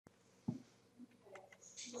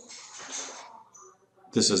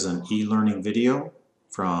This is an e-learning video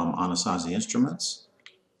from Anasazi Instruments.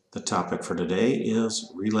 The topic for today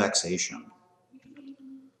is relaxation.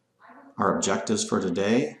 Our objectives for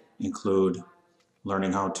today include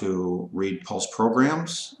learning how to read pulse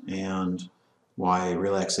programs and why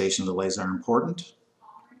relaxation delays are important,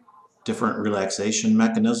 different relaxation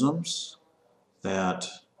mechanisms that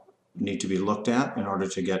need to be looked at in order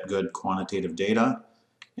to get good quantitative data,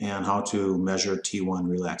 and how to measure T1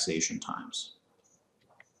 relaxation times.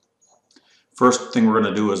 First thing we're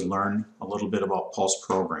going to do is learn a little bit about pulse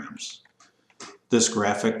programs. This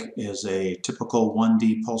graphic is a typical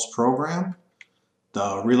 1D pulse program.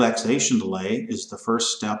 The relaxation delay is the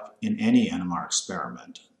first step in any NMR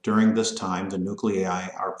experiment. During this time, the nuclei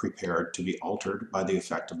are prepared to be altered by the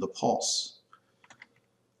effect of the pulse.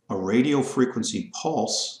 A radio frequency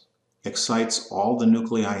pulse excites all the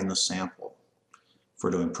nuclei in the sample. If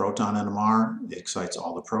we're doing proton NMR, it excites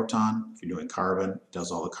all the proton. If you're doing carbon, it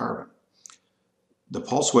does all the carbon. The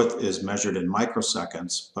pulse width is measured in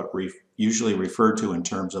microseconds, but usually referred to in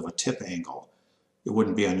terms of a tip angle. It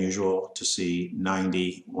wouldn't be unusual to see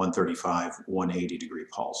 90, 135, 180 degree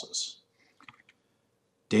pulses.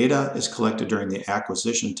 Data is collected during the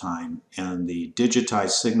acquisition time, and the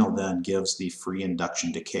digitized signal then gives the free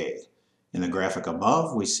induction decay. In the graphic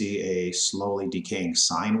above, we see a slowly decaying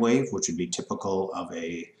sine wave, which would be typical of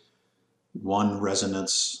a one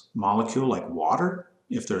resonance molecule like water.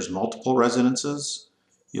 If there's multiple resonances,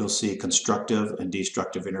 you'll see constructive and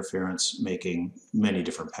destructive interference making many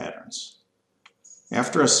different patterns.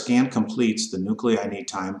 After a scan completes, the nuclei need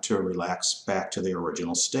time to relax back to their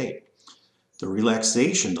original state. The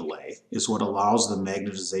relaxation delay is what allows the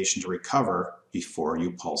magnetization to recover before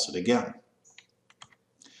you pulse it again.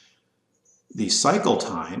 The cycle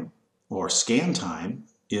time, or scan time,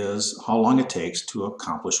 is how long it takes to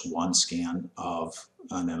accomplish one scan of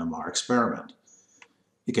an NMR experiment.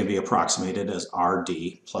 It can be approximated as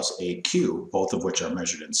RD plus AQ, both of which are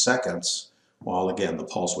measured in seconds, while again the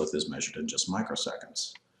pulse width is measured in just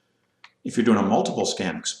microseconds. If you're doing a multiple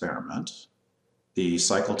scan experiment, the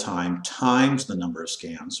cycle time times the number of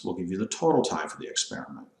scans will give you the total time for the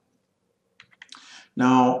experiment.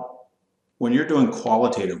 Now, when you're doing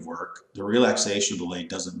qualitative work, the relaxation delay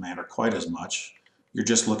doesn't matter quite as much. You're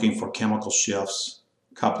just looking for chemical shifts,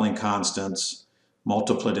 coupling constants,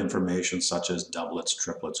 multiplet information such as doublets,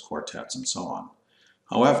 triplets, quartets, and so on.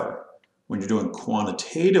 However, when you're doing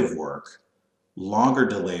quantitative work, longer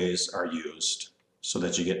delays are used so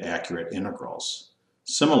that you get accurate integrals.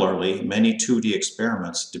 Similarly, many 2D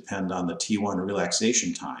experiments depend on the T1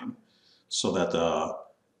 relaxation time so that the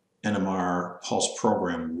NMR pulse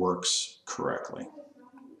program works correctly.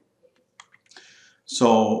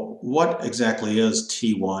 So what exactly is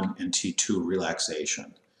T1 and T2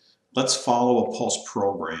 relaxation? Let's follow a pulse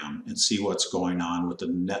program and see what's going on with the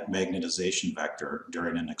net magnetization vector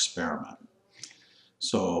during an experiment.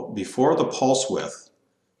 So before the pulse width,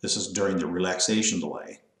 this is during the relaxation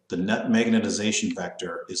delay, the net magnetization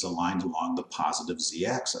vector is aligned along the positive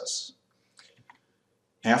z-axis.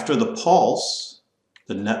 After the pulse,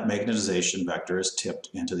 the net magnetization vector is tipped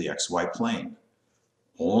into the xy plane.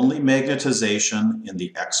 Only magnetization in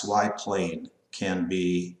the xy plane can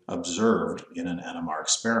be observed in an NMR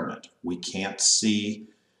experiment. We can't see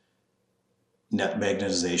net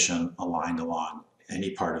magnetization aligned along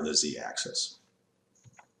any part of the z-axis.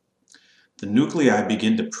 The nuclei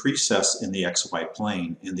begin to precess in the xy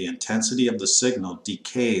plane, and the intensity of the signal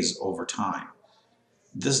decays over time.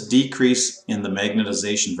 This decrease in the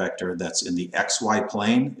magnetization vector that's in the xy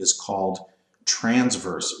plane is called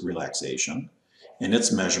transverse relaxation, and its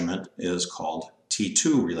measurement is called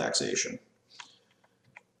T2 relaxation.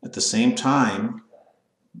 At the same time,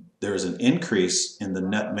 there is an increase in the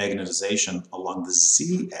net magnetization along the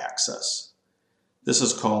z-axis. This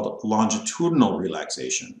is called longitudinal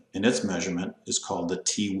relaxation, and its measurement is called the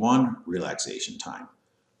T1 relaxation time.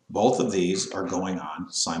 Both of these are going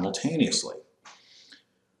on simultaneously.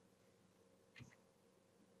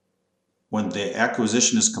 When the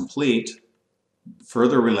acquisition is complete,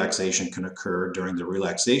 further relaxation can occur during the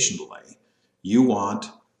relaxation delay. You want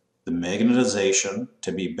the magnetization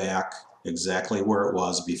to be back exactly where it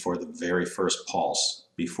was before the very first pulse,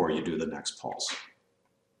 before you do the next pulse.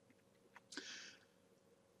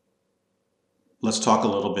 Let's talk a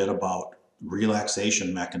little bit about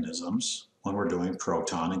relaxation mechanisms when we're doing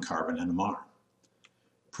proton and carbon NMR.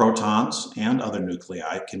 Protons and other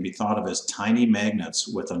nuclei can be thought of as tiny magnets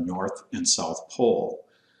with a north and south pole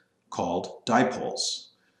called dipoles,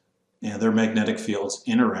 and their magnetic fields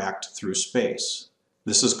interact through space.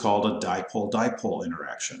 This is called a dipole-dipole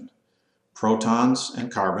interaction. Protons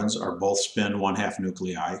and carbons are both spin 1/2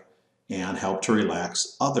 nuclei, and help to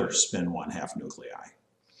relax other spin 1/2 nuclei.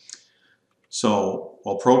 So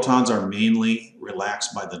while protons are mainly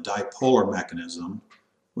relaxed by the dipolar mechanism,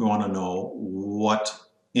 we want to know what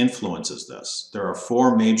influences this. There are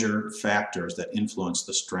 4 major factors that influence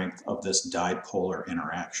the strength of this dipolar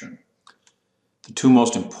interaction. The 2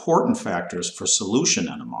 most important factors for solution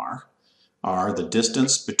NMR are the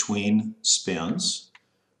distance between spins.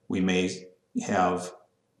 We may have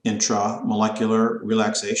intramolecular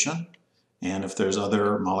relaxation, and if there's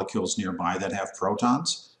other molecules nearby that have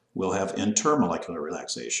protons, we'll have intermolecular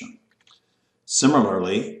relaxation.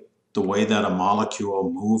 Similarly, the way that a molecule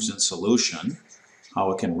moves in solution, how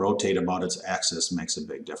it can rotate about its axis, makes a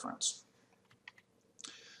big difference.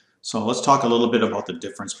 So let's talk a little bit about the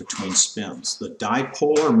difference between spins. The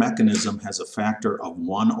dipolar mechanism has a factor of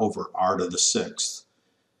 1/r⁶,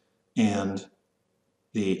 and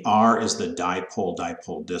the r is the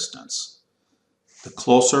dipole-dipole distance. The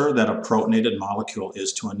closer that a protonated molecule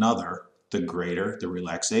is to another, the greater the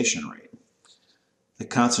relaxation rate. The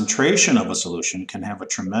concentration of a solution can have a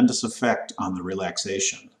tremendous effect on the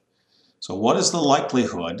relaxation. So what is the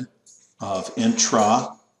likelihood of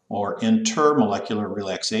intra or intermolecular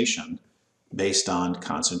relaxation based on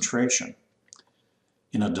concentration?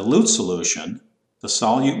 In a dilute solution, the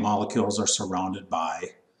solute molecules are surrounded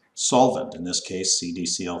by solvent, in this case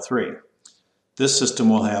CdCl3. This system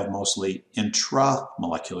will have mostly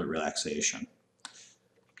intramolecular relaxation.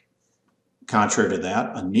 Contrary to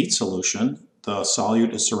that, a neat solution, the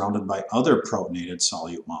solute is surrounded by other protonated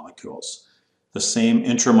solute molecules. The same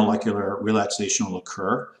intramolecular relaxation will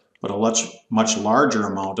occur, but a much larger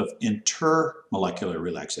amount of intermolecular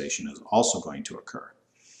relaxation is also going to occur.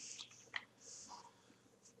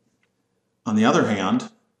 On the other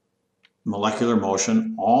hand, molecular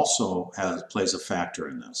motion also plays a factor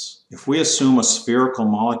in this. If we assume a spherical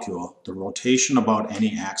molecule, the rotation about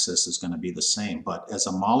any axis is going to be the same, but as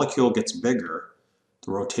a molecule gets bigger,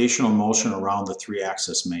 the rotational motion around the 3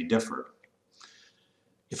 axes may differ.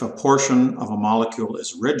 If a portion of a molecule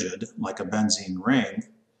is rigid, like a benzene ring,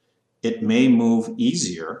 it may move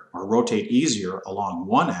easier or rotate easier along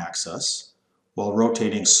one axis while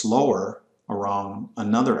rotating slower around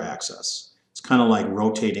another axis. It's kind of like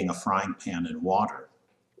rotating a frying pan in water.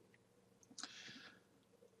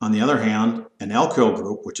 On the other hand, an alkyl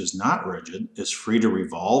group, which is not rigid, is free to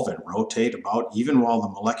revolve and rotate about even while the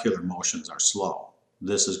molecular motions are slow.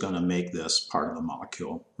 This is going to make this part of the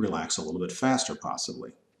molecule relax a little bit faster,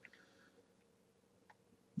 possibly.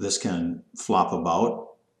 This can flop about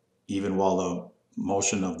even while the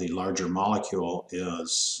motion of the larger molecule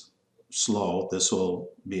is slow. This will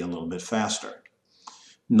be a little bit faster.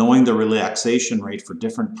 Knowing the relaxation rate for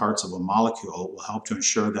different parts of a molecule will help to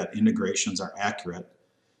ensure that integrations are accurate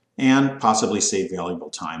and possibly save valuable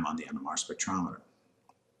time on the NMR spectrometer.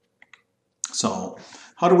 So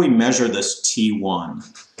how do we measure this T1?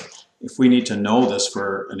 If we need to know this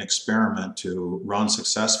for an experiment to run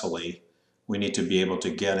successfully, we need to be able to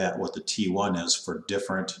get at what the T1 is for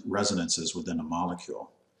different resonances within a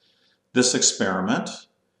molecule. This experiment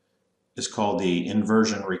is called the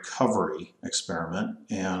inversion recovery experiment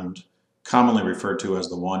and commonly referred to as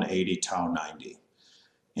the 180 tau 90.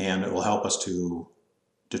 And it will help us to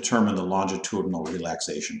determine the longitudinal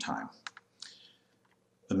relaxation time.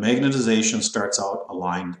 The magnetization starts out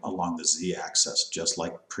aligned along the z-axis, just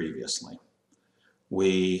like previously.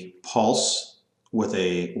 We pulse with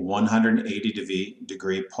a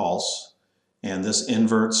 180-degree pulse, and this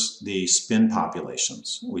inverts the spin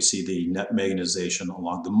populations. We see the net magnetization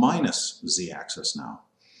along the minus z-axis now.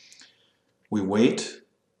 We wait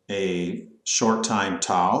a short time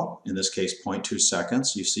tau, in this case 0.2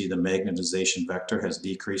 seconds. You see the magnetization vector has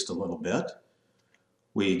decreased a little bit.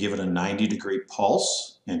 We give it a 90-degree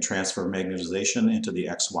pulse and transfer magnetization into the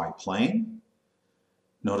XY plane.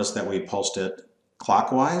 Notice that we pulsed it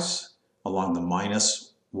clockwise along the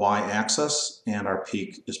minus y-axis, and our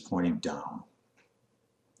peak is pointing down.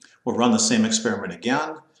 We'll run the same experiment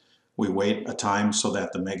again. We wait a time so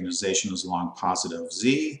that the magnetization is along positive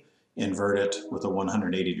z, invert it with a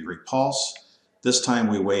 180-degree pulse. This time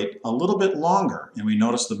we wait a little bit longer, and we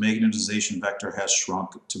notice the magnetization vector has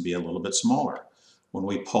shrunk to be a little bit smaller. When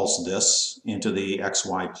we pulse this into the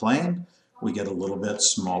XY plane, we get a little bit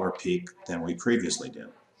smaller peak than we previously did.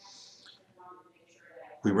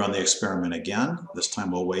 We run the experiment again. This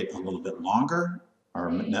time we'll wait a little bit longer. Our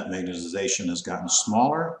net magnetization has gotten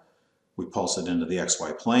smaller. We pulse it into the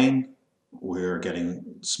XY plane. We're getting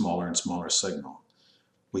smaller and smaller signal.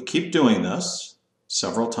 We keep doing this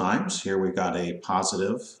several times. Here we've got a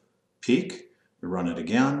positive peak. We run it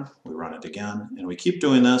again, and we keep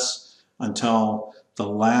doing this until the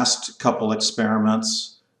last couple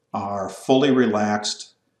experiments are fully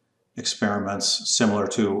relaxed experiments similar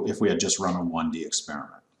to if we had just run a 1D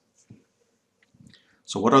experiment.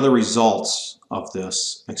 So what are the results of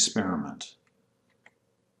this experiment?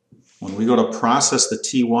 When we go to process the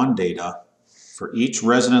T1 data, for each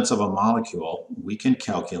resonance of a molecule, we can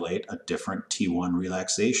calculate a different T1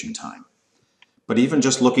 relaxation time. But even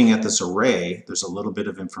just looking at this array, there's a little bit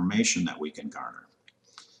of information that we can garner.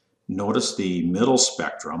 Notice the middle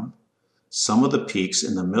spectrum. Some of the peaks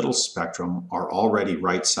in the middle spectrum are already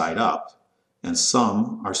right side up, and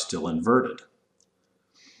some are still inverted.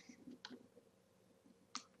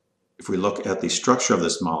 If we look at the structure of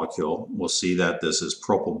this molecule, we'll see that this is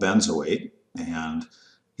propylbenzoate, and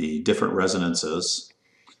the different resonances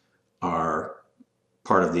are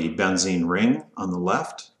part of the benzene ring on the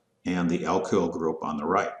left and the alkyl group on the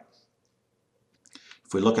right.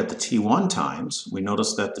 If we look at the T1 times, we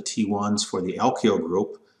notice that the T1s for the alkyl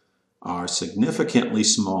group are significantly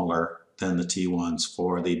smaller than the T1s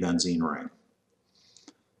for the benzene ring.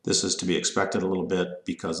 This is to be expected a little bit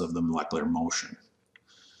because of the molecular motion.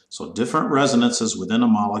 So different resonances within a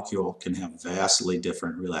molecule can have vastly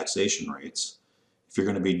different relaxation rates. If you're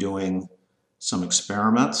going to be doing some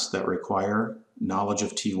experiments that require knowledge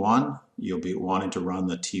of T1, you'll be wanting to run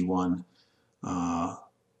the T1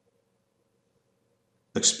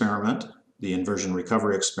 experiment, the inversion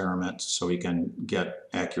recovery experiment, so you can get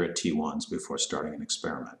accurate T1s before starting an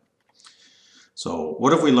experiment. So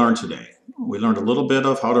what have we learned today? We learned a little bit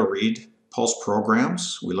of how to read pulse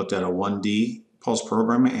programs. We looked at a 1D pulse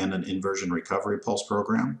program and an inversion recovery pulse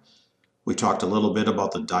program. We talked a little bit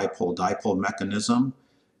about the dipole-dipole mechanism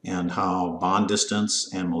and how bond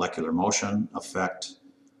distance and molecular motion affect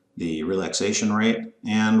the relaxation rate.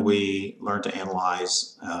 And we learned to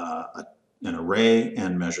analyze an array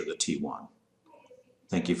and measure the T1.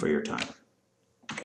 Thank you for your time.